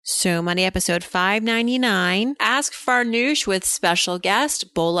So Money episode 599. Ask Farnoosh with special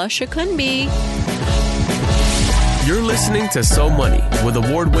guest Bola Shikundbee. You're listening to So Money with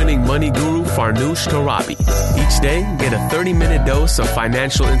award-winning money guru Farnoosh Torabi. Each day, get a 30-minute dose of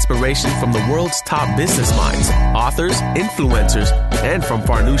financial inspiration from the world's top business minds, authors, influencers, and from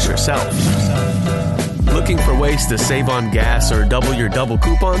Farnoosh herself. Looking for ways to save on gas or double your double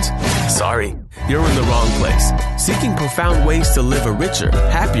coupons? Sorry, you're in the wrong place. Seeking profound ways to live a richer,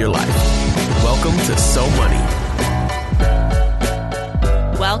 happier life. Welcome to So Money.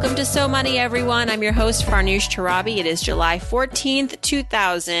 Welcome to So Money, everyone. I'm your host, Farnoosh Torabi. It is July 14th,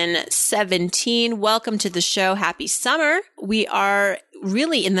 2017. Welcome to the show. Happy summer. We are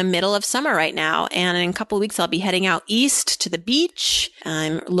really in the middle of summer right now. And in a couple of weeks, I'll be heading out east to the beach.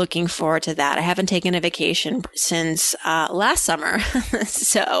 I'm looking forward to that. I haven't taken a vacation since last summer.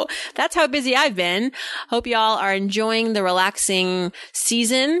 So that's how busy I've been. Hope y'all are enjoying the relaxing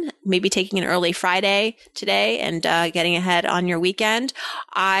season, maybe taking an early Friday today and getting ahead on your weekend.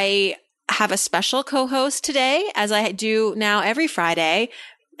 I have a special co-host today, as I do now every Friday.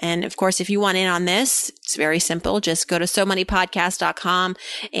 And of course, if you want in on this, it's very simple. Just go to SoMoneyPodcast.com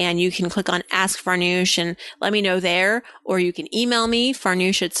and you can click on Ask Farnoosh and let me know there. Or you can email me,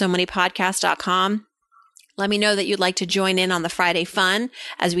 Farnoosh@SoMoneyPodcast.com. Let me know that you'd like to join in on the Friday fun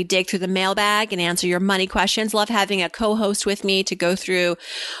as we dig through the mailbag and answer your money questions. Love having a co-host with me to go through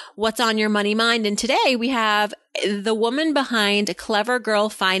what's on your money mind. And today we have the woman behind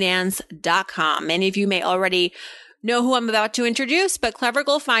CleverGirlFinance.com. Many of you may already know who I'm about to introduce, but Clever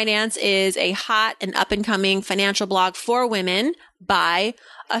Girl Finance is a hot and up-and-coming financial blog for women by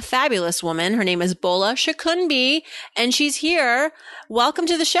a fabulous woman. Her name is Bola Shikundbee, and she's here. Welcome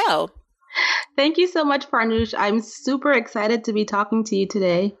to the show. Thank you so much, Farnoosh. I'm super excited to be talking to you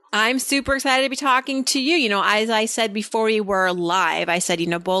today. I'm super excited to be talking to you. You know, as I said before we were live, I said,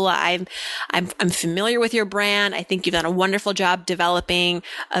 Bola, I'm familiar with your brand. I think you've done a wonderful job developing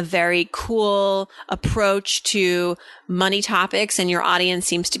a very cool approach to money topics, and your audience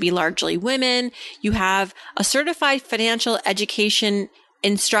seems to be largely women. You have a certified financial education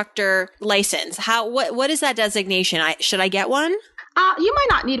instructor license. What is that designation? Should I get one? You might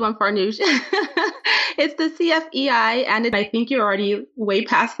not need one, Farnoosh. It's the CFEI, and I think you're already way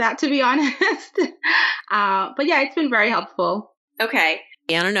past that, to be honest. But yeah, it's been very helpful. Okay.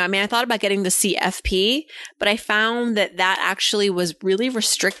 I don't know. I mean, I thought about getting the CFP, but I found that actually was really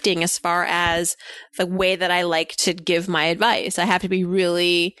restricting as far as the way that I like to give my advice. I have to be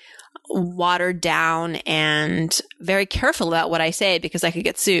really watered down and very careful about what I say because I could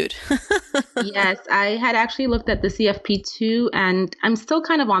get sued. Yes, I had actually looked at the CFP too, and I'm still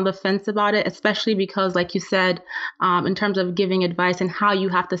kind of on the fence about it, especially because, like you said, in terms of giving advice and how you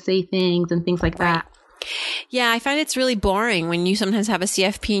have to say things and things like that. Yeah, I find it's really boring when you sometimes have a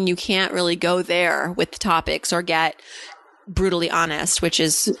CFP and you can't really go there with the topics or get brutally honest, which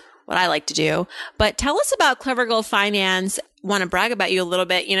is what I like to do. But tell us about Clever Girl Finance. Want to brag about you a little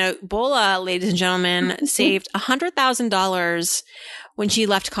bit. Bola, ladies and gentlemen, saved $100,000 when she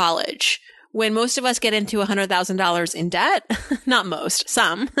left college. When most of us get into $100,000 in debt, not most,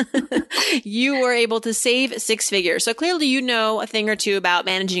 some, you were able to save six figures. So clearly you know a thing or two about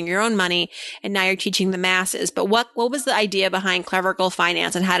managing your own money, and now you're teaching the masses. But what was the idea behind Clever Girl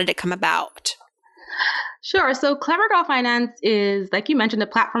Finance, and how did it come about? Sure. So Clever Girl Finance is, like you mentioned, a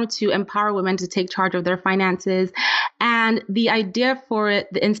platform to empower women to take charge of their finances. And the idea for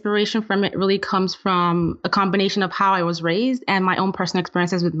it, the inspiration from it really comes from a combination of how I was raised and my own personal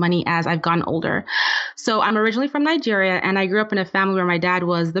experiences with money as I've gotten older. So I'm originally from Nigeria, and I grew up in a family where my dad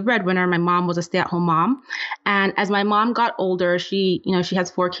was the breadwinner. My mom was a stay-at-home mom. And as my mom got older, she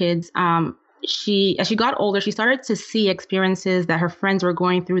has 4 kids. As she got older, she started to see experiences that her friends were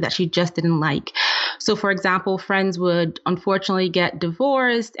going through that she just didn't like. So, for example, friends would unfortunately get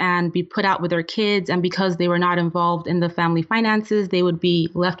divorced and be put out with their kids. And because they were not involved in the family finances, they would be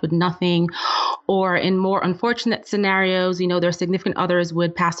left with nothing. Or in more unfortunate scenarios, their significant others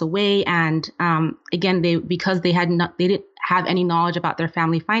would pass away. And again, because they didn't have any knowledge about their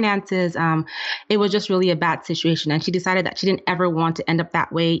family finances, it was just really a bad situation. And she decided that she didn't ever want to end up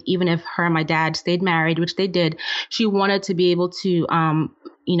that way, even if her and my dad stayed married, which they did. She wanted to be able to,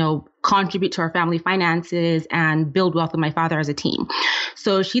 contribute to our family finances and build wealth with my father as a team.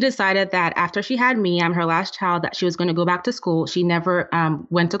 So she decided that after she had me, I'm her last child, that she was going to go back to school. She never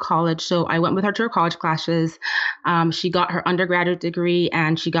went to college. So I went with her to her college classes. She got her undergraduate degree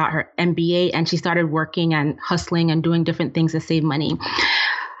and she got her MBA, and she started working and hustling and doing different things to save money.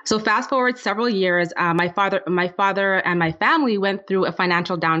 So fast forward several years, my father and my family went through a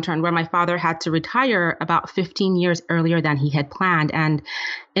financial downturn where my father had to retire about 15 years earlier than he had planned. And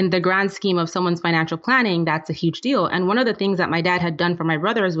in the grand scheme of someone's financial planning, that's a huge deal. And one of the things that my dad had done for my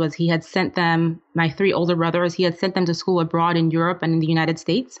brothers was he had sent them, my three older brothers, he had sent them to school abroad in Europe and in the United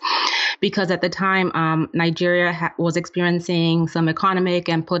States. Because at the time, Nigeria was experiencing some economic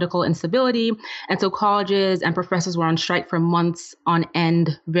and political instability. And so colleges and professors were on strike for months on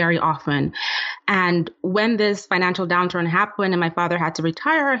end very often. And when this financial downturn happened and my father had to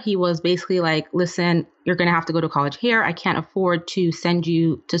retire, he was basically like, listen, you're going to have to go to college here. I can't afford to send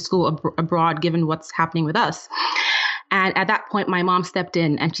you to school abroad, given what's happening with us. And at that point, my mom stepped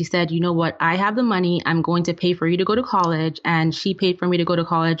in and she said, you know what? I have the money. I'm going to pay for you to go to college. And she paid for me to go to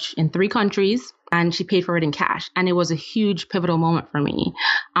college in 3 countries. And she paid for it in cash. And it was a huge pivotal moment for me.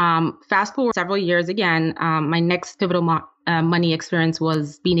 Fast forward several years again, my next pivotal money experience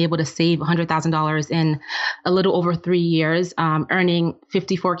was being able to save $100,000 in a little over 3 years, earning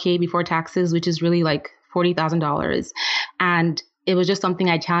 $54K before taxes, which is really like $40,000. And it was just something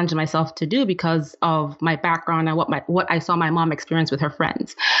I challenged myself to do because of my background and what I saw my mom experience with her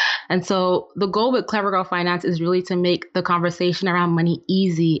friends. And so the goal with Clever Girl Finance is really to make the conversation around money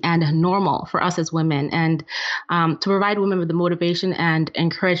easy and normal for us as women, and to provide women with the motivation and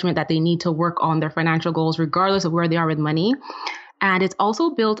encouragement that they need to work on their financial goals, regardless of where they are with money. And it's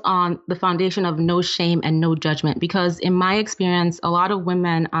also built on the foundation of no shame and no judgment, because in my experience, a lot of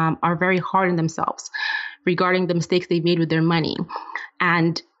women are very hard on themselves regarding the mistakes they've made with their money.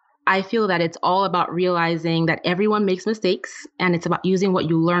 And I feel that it's all about realizing that everyone makes mistakes, and it's about using what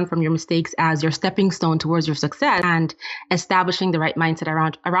you learn from your mistakes as your stepping stone towards your success and establishing the right mindset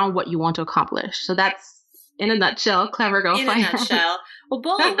around what you want to accomplish. So that's, in a nutshell, Clever Girl Finance. In a nutshell. Well,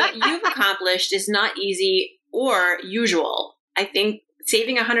 Boli, what you've accomplished is not easy or usual. I think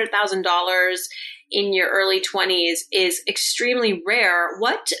saving $100,000 in your early 20s is extremely rare.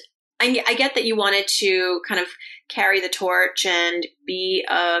 I get that you wanted to kind of carry the torch and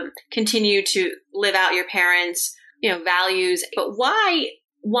continue to live out your parents' values, but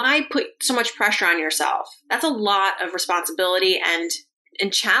why put so much pressure on yourself? That's a lot of responsibility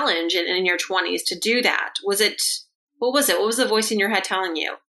and challenge in your 20s to do that. What was it? What was the voice in your head telling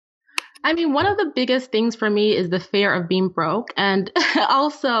you? I mean, one of the biggest things for me is the fear of being broke. And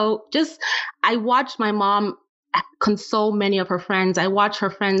also I watched my mom console many of her friends. I watched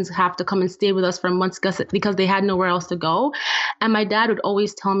her friends have to come and stay with us for months because they had nowhere else to go. And my dad would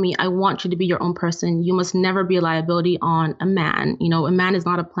always tell me, I want you to be your own person. You must never be a liability on a man. A man is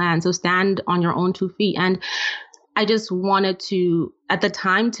not a plan. So stand on your own 2 feet. And I just wanted to, at the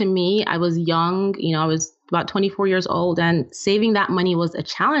time, to me, I was young, I was about 24 years old, and saving that money was a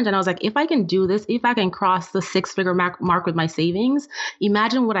challenge. And I was like, if I can do this, if I can cross the 6-figure mark with my savings,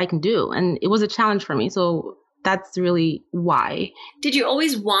 imagine what I can do. And it was a challenge for me. So that's really why. Did you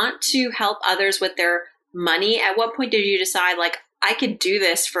always want to help others with their money? At what point did you decide, like, I could do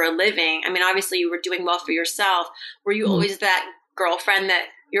this for a living? I mean, obviously you were doing well for yourself. Were you always that girlfriend that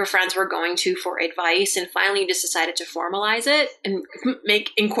your friends were going to for advice, and finally you just decided to formalize it and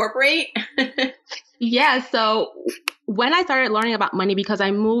incorporate? Yeah. So when I started learning about money, because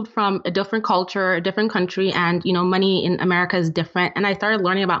I moved from a different culture, a different country, and, money in America is different. And I started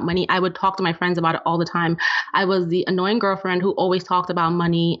learning about money. I would talk to my friends about it all the time. I was the annoying girlfriend who always talked about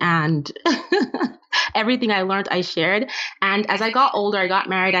money, and everything I learned, I shared. And as I got older, I got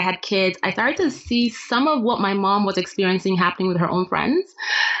married, I had kids, I started to see some of what my mom was experiencing happening with her own friends.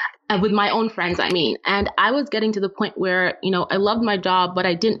 With my own friends, I mean. And I was getting to the point where, I loved my job, but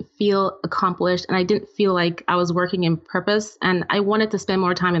I didn't feel accomplished, and I didn't feel like I was working in purpose. And I wanted to spend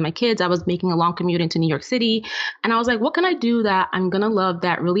more time with my kids. I was making a long commute into New York City. And I was like, what can I do that I'm going to love,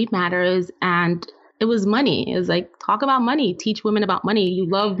 that really matters? And it was money. It was like, talk about money, teach women about money. You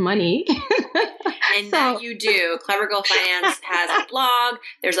love money. And that you do. Clever Girl Finance has a blog.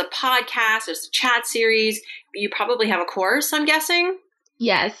 There's a podcast. There's a chat series. You probably have a course, I'm guessing.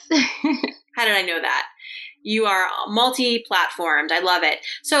 Yes. How did I know that? You are multi-platformed. I love it.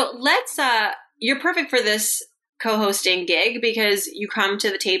 So you're perfect for this co-hosting gig because you come to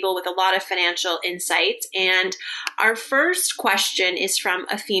the table with a lot of financial insights. And our first question is from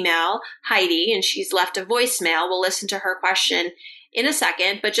a female, Heidi, and she's left a voicemail. We'll listen to her question in a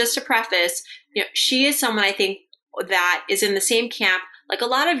second. But just to preface, she is someone I think that is in the same camp like a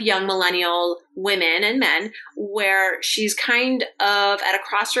lot of young millennial women and men, where she's kind of at a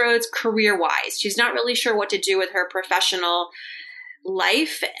crossroads career-wise. She's not really sure what to do with her professional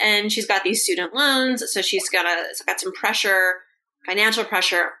life, and she's got these student loans, so she's got some pressure, financial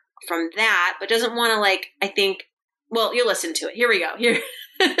pressure from that, but doesn't want to you'll listen to it. Here we go. Here.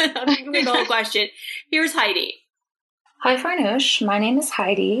 I'm thinking of the whole question. Here's Heidi. Hi, Farnoosh. My name is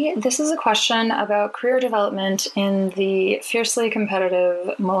Heidi. This is a question about career development in the fiercely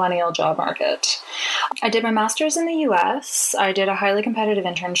competitive millennial job market. I did my master's in the US, I did a highly competitive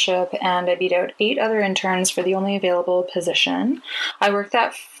internship, and I beat out 8 other interns for the only available position. I worked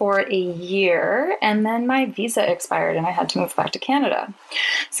that for a year, and then my visa expired and I had to move back to Canada.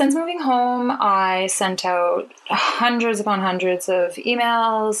 Since moving home, I sent out hundreds upon hundreds of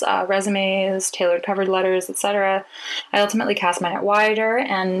emails, resumes, tailored cover letters, etc. I ultimately cast my net wider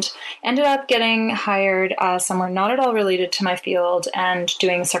and ended up getting hired somewhere not at all related to my field and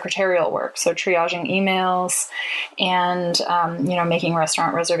doing secretarial work, so triaging emails and making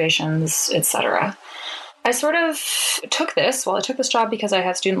restaurant reservations, etc. I sort of took this job because I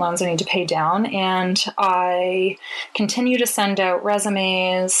have student loans I need to pay down, and I continue to send out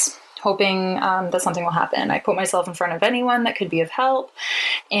resumes, hoping that something will happen. I put myself in front of anyone that could be of help,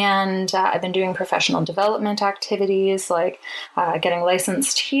 and I've been doing professional development activities like getting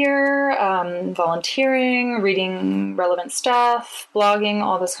licensed here, volunteering, reading relevant stuff, blogging,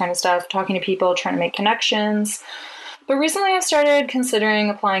 all this kind of stuff, talking to people, trying to make connections. But recently I've started considering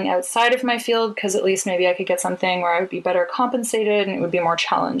applying outside of my field because at least maybe I could get something where I would be better compensated and it would be more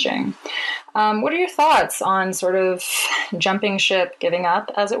challenging. What are your thoughts on sort of jumping ship, giving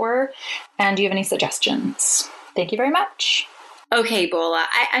up, as it were? And do you have any suggestions? Thank you very much. Okay, Bola,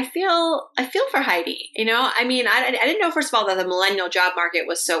 I feel for Heidi. I didn't know, first of all, that the millennial job market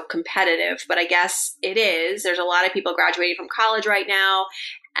was so competitive, but I guess it is. There's a lot of people graduating from college right now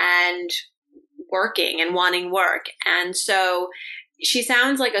and working and wanting work. And so she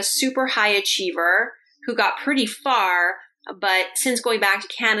sounds like a super high achiever who got pretty far, but since going back to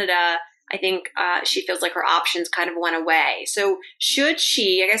Canada, I think she feels like her options kind of went away. So should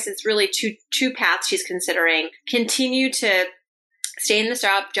she, I guess it's really two paths she's considering, continue to stay in this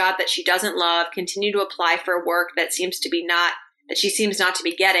job that she doesn't love, continue to apply for work that she seems not to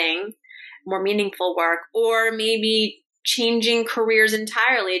be getting, more meaningful work, or maybe changing careers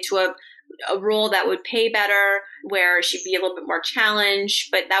entirely to a role that would pay better, where she'd be a little bit more challenged,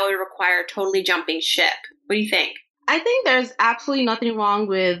 but that would require totally jumping ship. What do you think? I think there's absolutely nothing wrong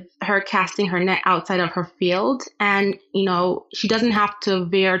with her casting her net outside of her field. And, she doesn't have to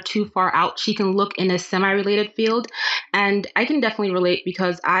veer too far out. She can look in a semi-related field. And I can definitely relate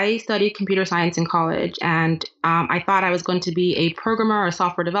because I studied computer science in college, and I thought I was going to be a programmer or a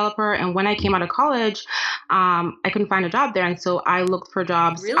software developer. And when I came out of college, I couldn't find a job there. And so I looked for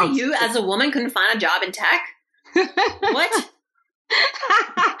jobs. Really? You as a woman couldn't find a job in tech? What?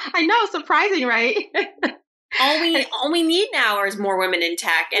 I know, surprising, right? All we need now is more women in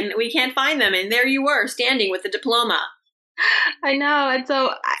tech, and we can't find them. And there you were, standing with a diploma. I know. And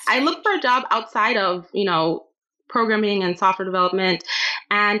so I looked for a job outside of, programming and software development,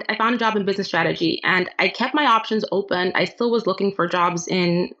 and I found a job in business strategy. And I kept my options open. I still was looking for jobs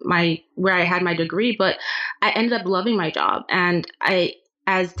in where I had my degree, but I ended up loving my job. And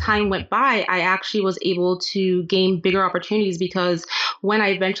as time went by, I actually was able to gain bigger opportunities because when I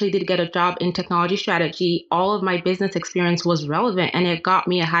eventually did get a job in technology strategy, all of my business experience was relevant and it got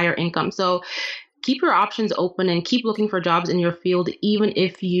me a higher income. So keep your options open and keep looking for jobs in your field, even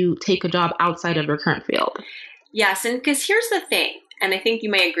if you take a job outside of your current field. Yes, and because here's the thing, and I think you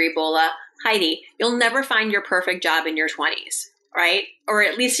may agree, Bola, Heidi, you'll never find your perfect job in your 20s. Right? Or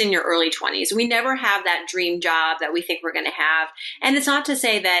at least in your early 20s. We never have that dream job that we think we're going to have. And it's not to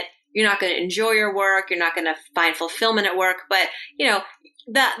say that you're not going to enjoy your work, you're not going to find fulfillment at work, but,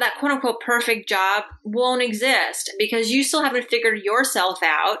 that quote unquote perfect job won't exist because you still haven't figured yourself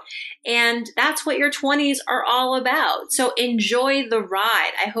out. And that's what your 20s are all about. So enjoy the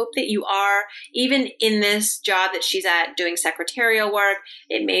ride. I hope that you are, even in this job that she's at doing secretarial work.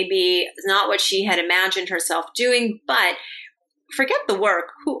 It may be not what she had imagined herself doing, but forget the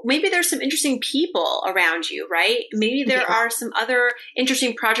work. Maybe there's some interesting people around you, right? Maybe there are some other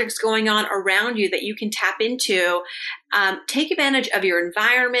interesting projects going on around you that you can tap into. Take advantage of your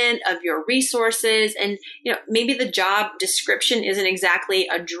environment, of your resources, and maybe the job description isn't exactly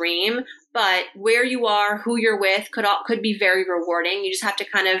a dream, but where you are, who you're with could be very rewarding. You just have to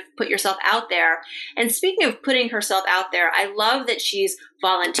kind of put yourself out there. And speaking of putting herself out there, I love that she's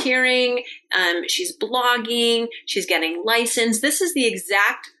volunteering, she's blogging, she's getting licensed. This is the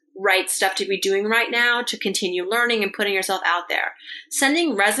exact right stuff to be doing right now to continue learning and putting yourself out there.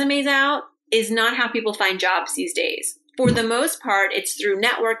 Sending resumes out is not how people find jobs these days. For the most part, it's through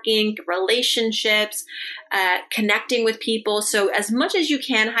networking, relationships, connecting with people. So as much as you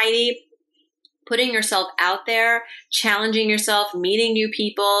can, Heidi, putting yourself out there, challenging yourself, meeting new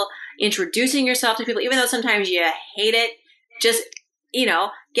people, introducing yourself to people, even though sometimes you hate it, just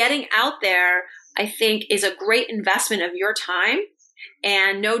getting out there, I think, is a great investment of your time.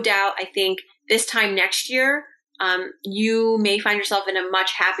 And no doubt, I think this time next year, you may find yourself in a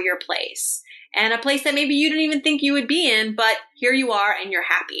much happier place, and a place that maybe you didn't even think you would be in, but here you are and you're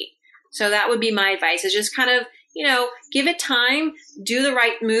happy. So that would be my advice, is just kind of, give it time, do the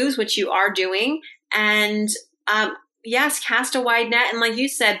right moves, which you are doing. And, yes, cast a wide net. And like you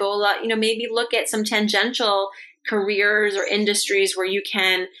said, Bola, maybe look at some tangential careers or industries where you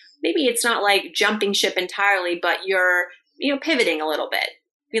can, maybe it's not like jumping ship entirely, but you're, pivoting a little bit.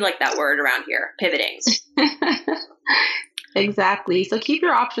 We like that word around here, pivoting. Exactly. So keep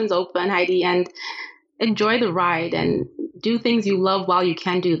your options open, Heidi, and enjoy the ride and do things you love while you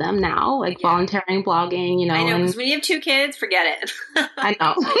can do them now, like volunteering, blogging, I know, because when you have 2 kids, forget it. I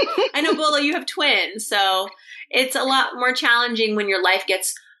know. I know, Bola, you have twins, so it's a lot more challenging when your life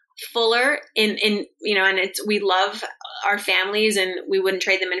gets fuller and we love our families and we wouldn't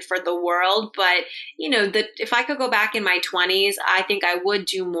trade them in for the world. But, if I could go back in my 20s, I think I would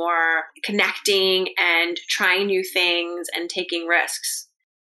do more connecting and trying new things and taking risks.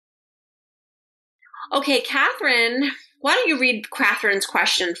 Okay, Catherine, why don't you read Catherine's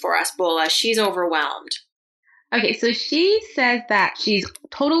question for us, Bola? She's overwhelmed. Okay, so she says that she's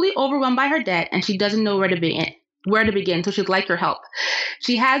totally overwhelmed by her debt and she doesn't know where to begin, so she'd like your help.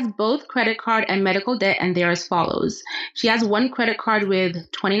 She has both credit card and medical debt, and they're as follows. She has one credit card with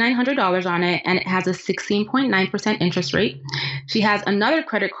 $2,900 on it, and it has a 16.9% interest rate. She has another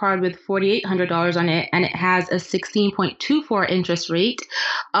credit card with $4,800 on it, and it has a 16.24 interest rate.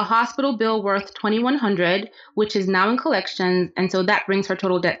 A hospital bill worth $2,100, which is now in collections, and so that brings her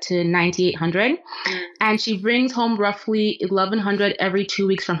total debt to $9,800. And she brings home roughly $1,100 every 2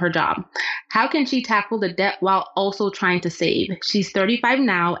 weeks from her job. How can she tackle the debt while also trying to save? She's 35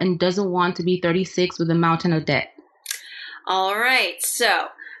 now and doesn't want to be 36 with a mountain of debt. All right. So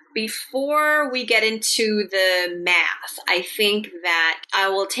before we get into the math, I think that I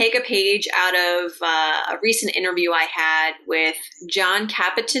will take a page out of a recent interview I had with John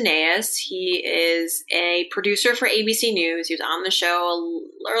Capitaneas. He is a producer for ABC News. He was on the show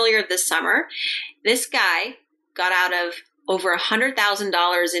earlier this summer. This guy got out of over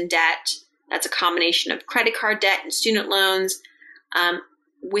 $100,000 in debt. That's a combination of credit card debt and student loans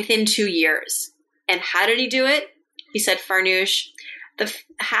within 2 years. And how did he do it? He said, Farnoosh,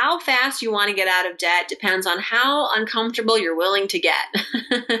 how fast you want to get out of debt depends on how uncomfortable you're willing to get.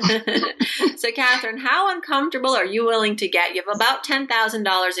 So, Catherine, how uncomfortable are you willing to get? You have about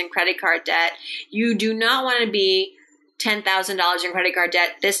 $10,000 in credit card debt. You do not want to be $10,000 in credit card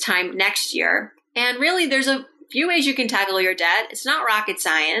debt this time next year. And really, there's a few ways you can tackle your debt. It's not rocket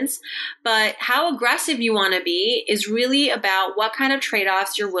science, but how aggressive you want to be is really about what kind of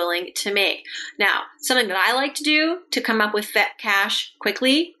trade-offs you're willing to make. Now, something that I like to do to come up with cash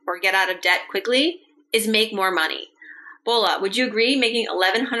quickly or get out of debt quickly is make more money. Bola, would you agree making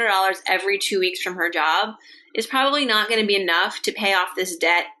 $1,100 every 2 weeks from her job is probably not going to be enough to pay off this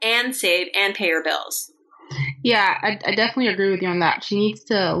debt and save and pay her bills? Yeah, I definitely agree with you on that. She needs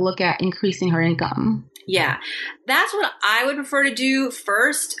to look at increasing her income. Yeah, that's what I would prefer to do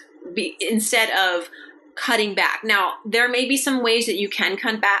first instead of cutting back. Now, there may be some ways that you can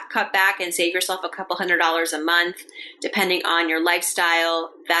cut back and save yourself a couple $100s a month, depending on your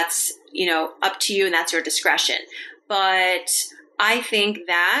lifestyle. That's, up to you and that's your discretion. But I think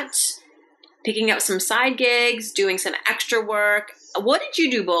that picking up some side gigs, doing some extra work. What did you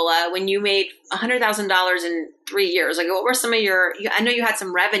do, Bola, when you made $100,000 in 3 years? Like, what were some of I know you had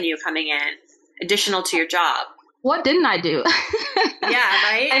some revenue coming in additional to your job. What didn't I do? Yeah,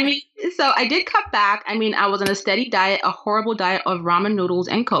 right? So I did cut back. I was on a steady diet, a horrible diet of ramen noodles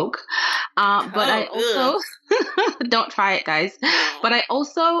and Coke. But I also, don't try it, guys. But I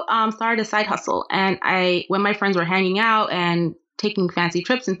also started a side hustle. And when my friends were hanging out and taking fancy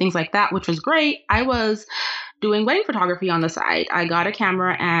trips and things like that, which was great, I was doing wedding photography on the side. I got a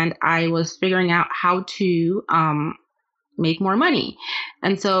camera and I was figuring out how to make more money.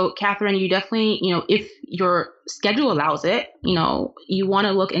 And so, Catherine, you definitely, if your schedule allows it, you want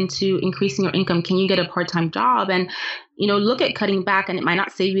to look into increasing your income. Can you get a part-time job? And, look at cutting back, and it might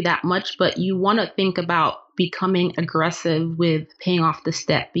not save you that much, but you want to think about becoming aggressive with paying off this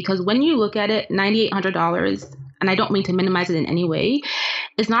debt. Because when you look at it, $9,800, and I don't mean to minimize it in any way,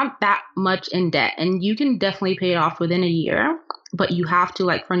 it's not that much in debt. And you can definitely pay it off within a year, but you have to,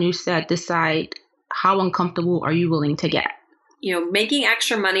 like Farnoosh said, decide how uncomfortable are you willing to get. Making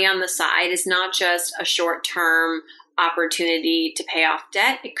extra money on the side is not just a short-term opportunity to pay off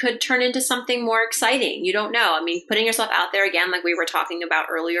debt. It could turn into something more exciting. You don't know. Putting yourself out there again, like we were talking about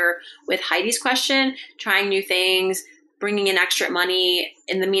earlier with Heidi's question, trying new things, bringing in extra money.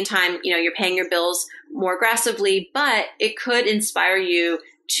 In the meantime, you're paying your bills more aggressively, but it could inspire you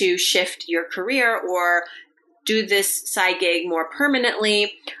to shift your career or do this side gig more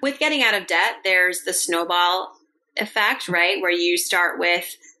permanently. With getting out of debt, there's the snowball effect, right? Where you start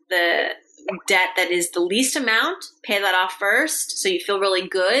with the debt that is the least amount, pay that off first, so you feel really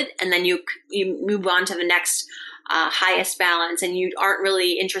good, and then you move on to the next highest balance, and you aren't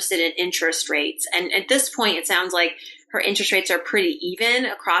really interested in interest rates. And at this point, it sounds like her interest rates are pretty even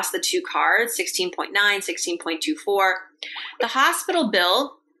across the two cards, 16.9, 16.24. The hospital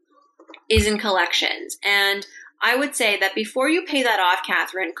bill is in collections, and I would say that before you pay that off,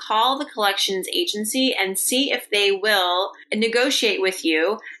 Catherine, call the collections agency and see if they will negotiate with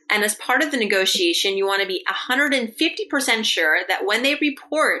you. And as part of the negotiation, you want to be 150% sure that when they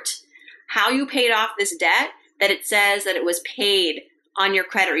report how you paid off this debt, that it says that it was paid on your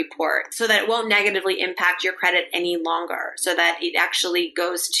credit report, so that it won't negatively impact your credit any longer, so that it actually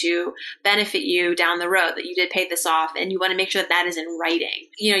goes to benefit you down the road, that you did pay this off, and you want to make sure that that is in writing.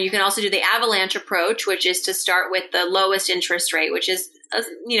 You can also do the avalanche approach, which is to start with the lowest interest rate, which is, at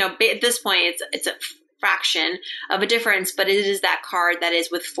this point, it's a fraction of a difference, but it is that card that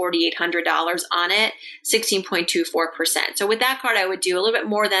is with $4,800 on it, 16.24%. So with that card, I would do a little bit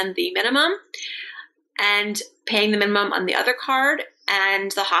more than the minimum, and paying the minimum on the other card.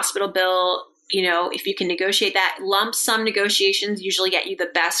 And the hospital bill, if you can negotiate that, lump sum negotiations usually get you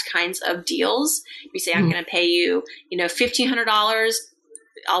the best kinds of deals. If you say, I'm going to pay you, $1,500,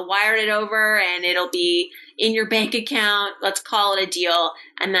 I'll wire it over and it'll be in your bank account. Let's call it a deal.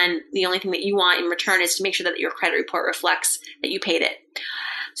 And then the only thing that you want in return is to make sure that your credit report reflects that you paid it.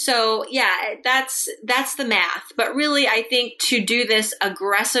 So yeah, that's the math. But really, I think to do this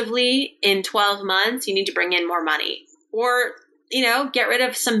aggressively in 12 months, you need to bring in more money, or, get rid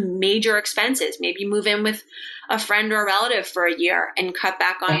of some major expenses. Maybe move in with a friend or a relative for a year and cut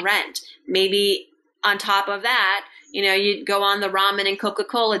back on rent. Maybe on top of that, you'd go on the ramen and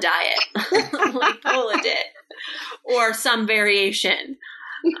Coca-Cola diet like Paula did, or some variation.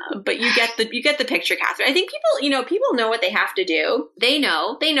 But you get the picture, Catherine. I think people know what they have to do. They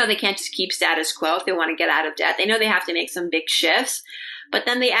know they can't just keep status quo if they want to get out of debt. They know they have to make some big shifts. But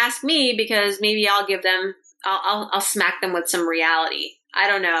then they ask me because maybe I'll smack them with some reality. I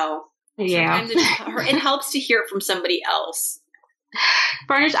don't know. Yeah. Sometimes it helps to hear it from somebody else.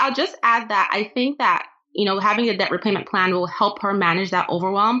 Farnoosh, I'll just add that I think that, having a debt repayment plan will help her manage that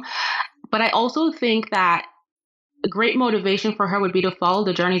overwhelm. But I also think that a great motivation for her would be to follow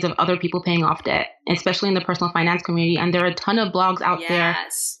the journeys of other people paying off debt, especially in the personal finance community. And there are a ton of blogs out there.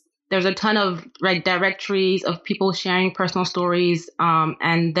 There's a ton of directories of people sharing personal stories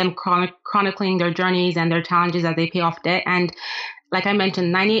and them chronicling their journeys and their challenges as they pay off debt. And like I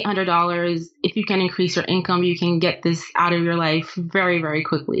mentioned, $9,800, if you can increase your income, you can get this out of your life very, very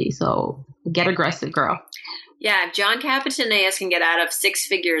quickly. So get aggressive, girl. Yeah, John Capitaneas can get out of six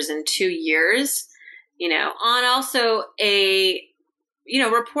figures in 2 years. On also a,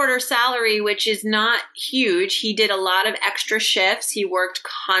 reporter salary, which is not huge. He did a lot of extra shifts. He worked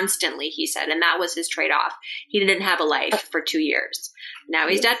constantly, he said, and that was his trade-off. He didn't have a life for 2 years. Now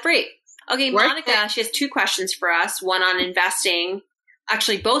he's debt-free. Okay, Monica, she has two questions for us. One on investing,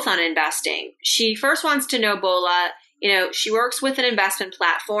 actually both on investing. She first wants to know, Bola, she works with an investment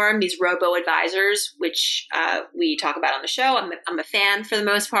platform, these robo-advisors, which we talk about on the show. I'm a fan for the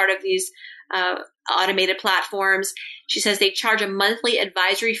most part of these automated platforms. She says they charge a monthly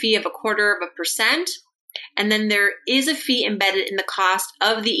advisory fee of 0.25%. And then there is a fee embedded in the cost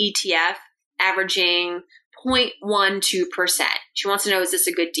of the ETF, averaging 0.12%. She wants to know, is this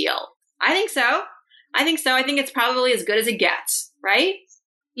a good deal? I think so. I think it's probably as good as it gets, right?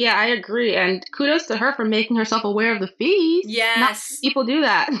 Yeah, I agree. And kudos to her for making herself aware of the fees. Yes. Not people do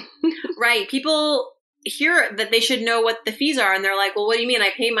that. Right. People hear that they should know what the fees are, and they're like, well, what do you mean? I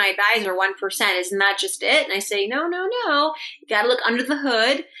pay my advisor 1%. Isn't that just it? And I say, no. You got to look under the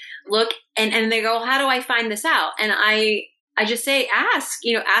hood, look, and they go, how do I find this out? And I just say, ask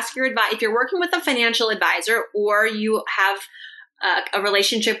your advisor. If you're working with a financial advisor, or you have a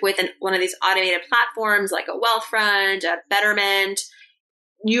relationship with one of these automated platforms like a Wealthfront, a Betterment,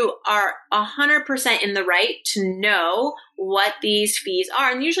 you are 100% in the right to know what these fees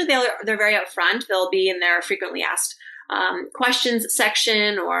are. And usually they're very upfront. They'll be in their frequently asked questions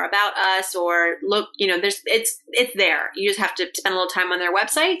section, or about us, or look, it's there. You just have to spend a little time on their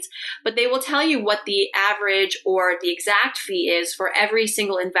websites, but they will tell you what the average or the exact fee is for every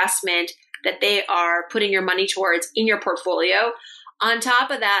single investment that they are putting your money towards in your portfolio. On top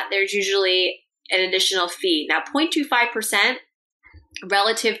of that, there's usually an additional fee. Now, 0.25%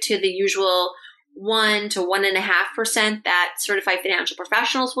 relative to the usual 1 to 1.5% that certified financial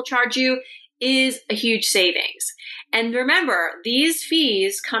professionals will charge you is a huge savings. And remember, these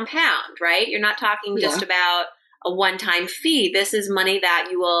fees compound, right? You're not talking just about a one-time fee. This is money that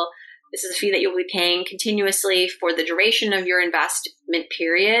this is a fee that you'll be paying continuously for the duration of your investment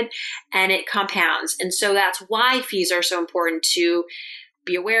period, and it compounds. And so that's why fees are so important to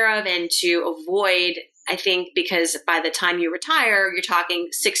be aware of and to avoid, I think, because by the time you retire, you're talking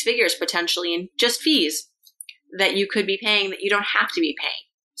six figures potentially in just fees that you could be paying that you don't have to be paying.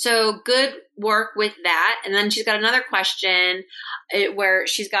 So good work with that. And then she's got another question where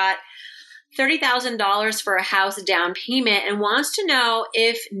she's got $30,000 for a house down payment and wants to know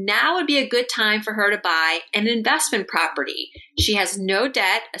if now would be a good time for her to buy an investment property. She has no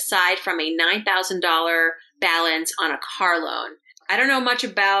debt aside from a $9,000 balance on a car loan. I don't know much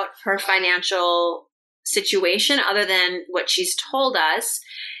about her financial situation other than what she's told us.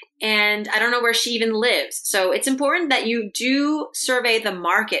 And I don't know where she even lives. So it's important that you do survey the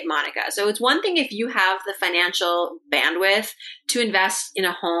market, Monica. So it's one thing if you have the financial bandwidth to invest in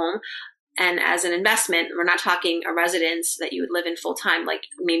a home. And as an investment, we're not talking a residence that you would live in full time. Like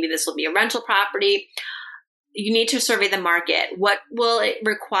maybe this will be a rental property. You need to survey the market. What will it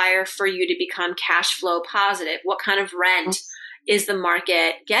require for you to become cash flow positive? What kind of rent is the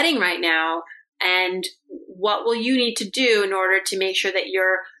market getting right now? And what will you need to do in order to make sure that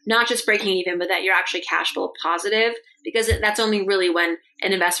you're not just breaking even, but that you're actually cash flow positive? Because that's only really when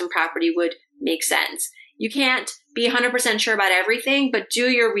an investment property would make sense. You can't be 100% sure about everything, but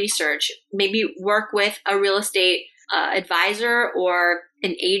do your research. Maybe work with a real estate advisor or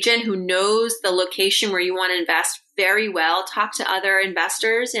an agent who knows the location where you want to invest very well. Talk to other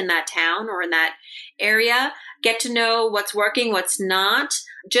investors in that town or in that area. Get to know what's working, what's not.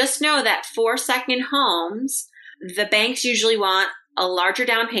 Just know that for second homes, the banks usually want a larger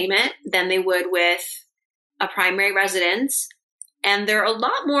down payment than they would with a primary residence. And they're a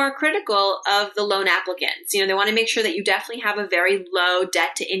lot more critical of the loan applicants. They want to make sure that you definitely have a very low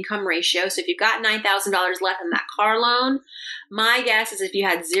debt to income ratio. So if you've got $9,000 left in that car loan, my guess is if you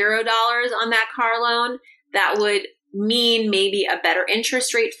had $0 on that car loan, that would mean maybe a better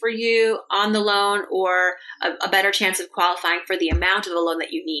interest rate for you on the loan or a better chance of qualifying for the amount of the loan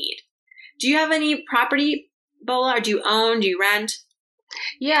that you need. Do you have any property, Bola, or do you own, do you rent?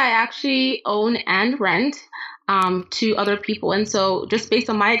 Yeah, I actually own and rent to other people. And so just based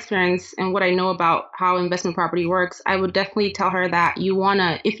on my experience and what I know about how investment property works, I would definitely tell her that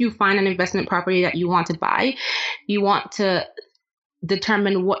if you find an investment property that you want to buy, you want to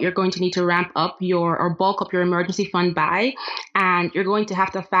determine what you're going to need to ramp up or bulk up your emergency fund by. And you're going to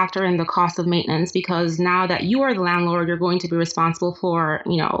have to factor in the cost of maintenance, because now that you are the landlord, you're going to be responsible for,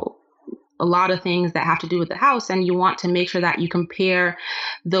 a lot of things that have to do with the house. And you want to make sure that you compare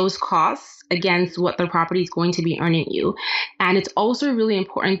those costs against what the property is going to be earning you. And it's also really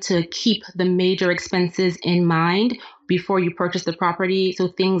important to keep the major expenses in mind before you purchase the property. So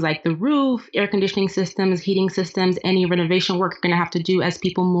things like the roof, air conditioning systems, heating systems, any renovation work you're going to have to do as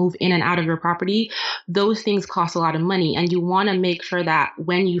people move in and out of your property, those things cost a lot of money. And you want to make sure that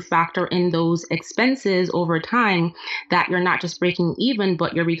when you factor in those expenses over time, that you're not just breaking even,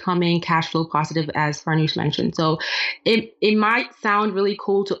 but you're becoming cash flow positive, as Farnoosh mentioned. So it might sound really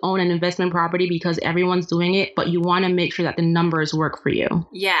cool to own an investment property because everyone's doing it, but you want to make sure that the numbers work for you.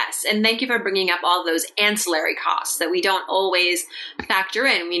 Yes. And thank you for bringing up all those ancillary costs that we don't always factor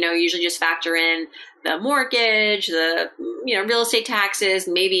in. We usually just factor in the mortgage, the real estate taxes,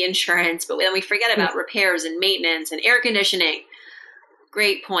 maybe insurance, but then we forget about repairs and maintenance and air conditioning.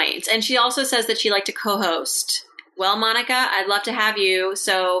 Great points. And she also says that she'd like to co-host. Well, Monica, I'd love to have you.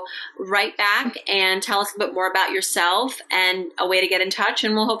 So write back and tell us a bit more about yourself and a way to get in touch,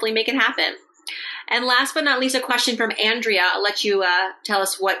 and we'll hopefully make it happen. And last but not least, a question from Andrea. I'll let you tell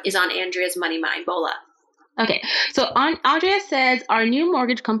us what is on Andrea's Money Mind. Bola. Okay, so Andrea says, our new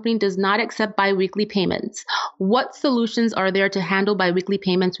mortgage company does not accept biweekly payments. What solutions are there to handle biweekly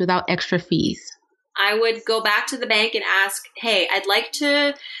payments without extra fees? I would go back to the bank and ask, hey, I'd like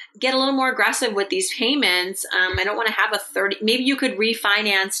to get a little more aggressive with these payments. I don't want to have maybe you could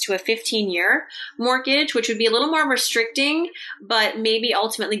refinance to a 15-year mortgage, which would be a little more restricting, but maybe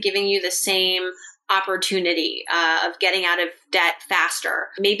ultimately giving you the same opportunity of getting out of debt faster.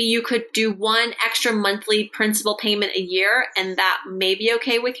 Maybe you could do one extra monthly principal payment a year, and that may be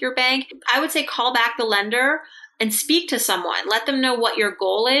okay with your bank. I would say call back the lender and speak to someone. Let them know what your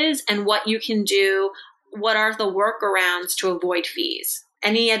goal is and what you can do. What are the workarounds to avoid fees?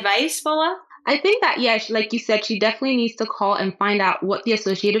 Any advice, Bola? I think that, yeah, like you said, she definitely needs to call and find out what the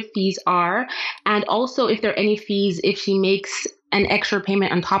associated fees are. And also if there are any fees if she makes an extra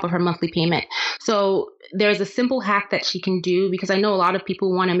payment on top of her monthly payment. So there's a simple hack that she can do, because I know a lot of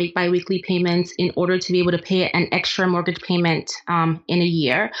people want to make biweekly payments in order to be able to pay an extra mortgage payment in a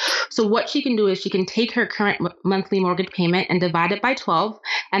year. So what she can do is she can take her current monthly mortgage payment and divide it by 12,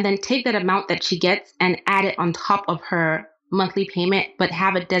 and then take that amount that she gets and add it on top of her monthly payment, but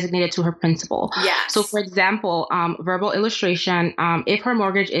have it designated to her principal. Yes. So for example, verbal illustration, if her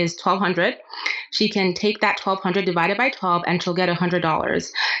mortgage is $1,200, she can take that $1,200 divided by 12 and she'll get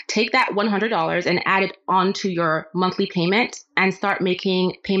 $100. Take that $100 and add it onto your monthly payment and start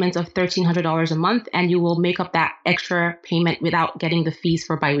making payments of $1,300 a month, and you will make up that extra payment without getting the fees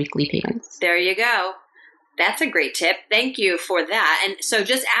for biweekly payments. There you go. That's a great tip. Thank you for that. And so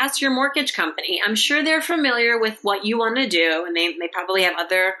just ask your mortgage company. I'm sure they're familiar with what you want to do, and they probably have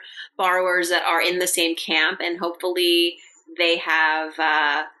other borrowers that are in the same camp, and hopefully they have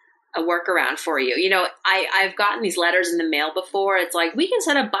a workaround for you. You know, I've gotten these letters in the mail before. It's like, we can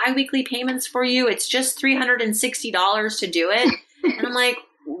set up biweekly payments for you. It's just $360 to do it. And I'm like,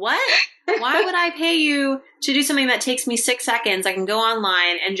 what? Why would I pay you to do something that takes me 6 seconds? I can go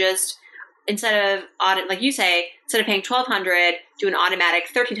online and just, instead of like you say, instead of paying $1,200, do an automatic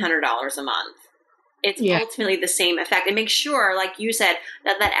 $1,300 a month. It's ultimately the same effect. And make sure, like you said,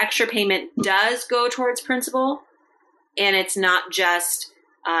 that extra payment does go towards principal, and it's not just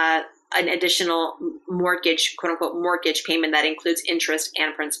an additional mortgage, quote unquote, mortgage payment that includes interest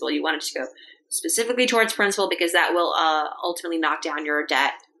and principal. You want it to go specifically towards principal, because that will ultimately knock down your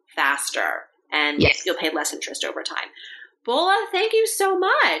debt faster, and you'll pay less interest over time. Bola, thank you so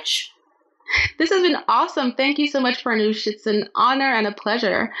much. This has been awesome. Thank you so much, Farnoosh. It's an honor and a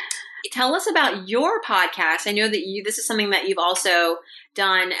pleasure. Tell us about your podcast. I know that this is something that you've also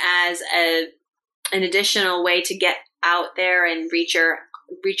done as an additional way to get out there and reach your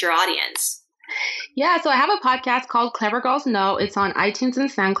audience. Yeah, so I have a podcast called Clever Girls Know. It's on iTunes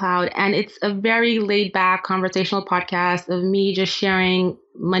and SoundCloud, and it's a very laid-back conversational podcast of me just sharing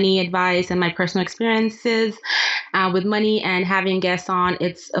money advice and my personal experiences with money and having guests on.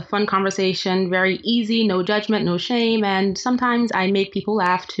 It's a fun conversation, very easy, no judgment, no shame, and sometimes I make people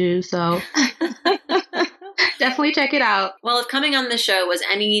laugh too, so definitely check it out. Well, if coming on the show was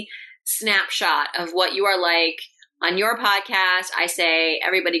any snapshot of what you are like on your podcast, I say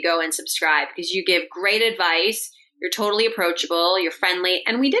everybody go and subscribe, because you give great advice. You're totally approachable. You're friendly.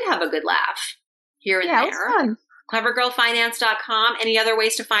 And we did have a good laugh here and there. It was fun. CleverGirlFinance.com. Any other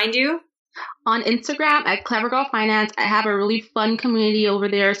ways to find you? On Instagram at Clever Girl Finance. I have a really fun community over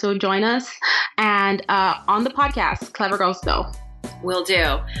there, so join us. And on the podcast, Clever Girls Know. Will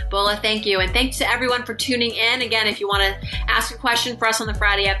do. Bola, thank you. And thanks to everyone for tuning in. Again, if you want to ask a question for us on the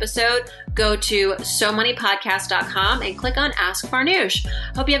Friday episode, go to SoMoneyPodcast.com and click on Ask Farnoosh.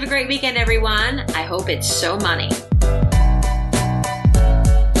 Hope you have a great weekend, everyone. I hope it's so money.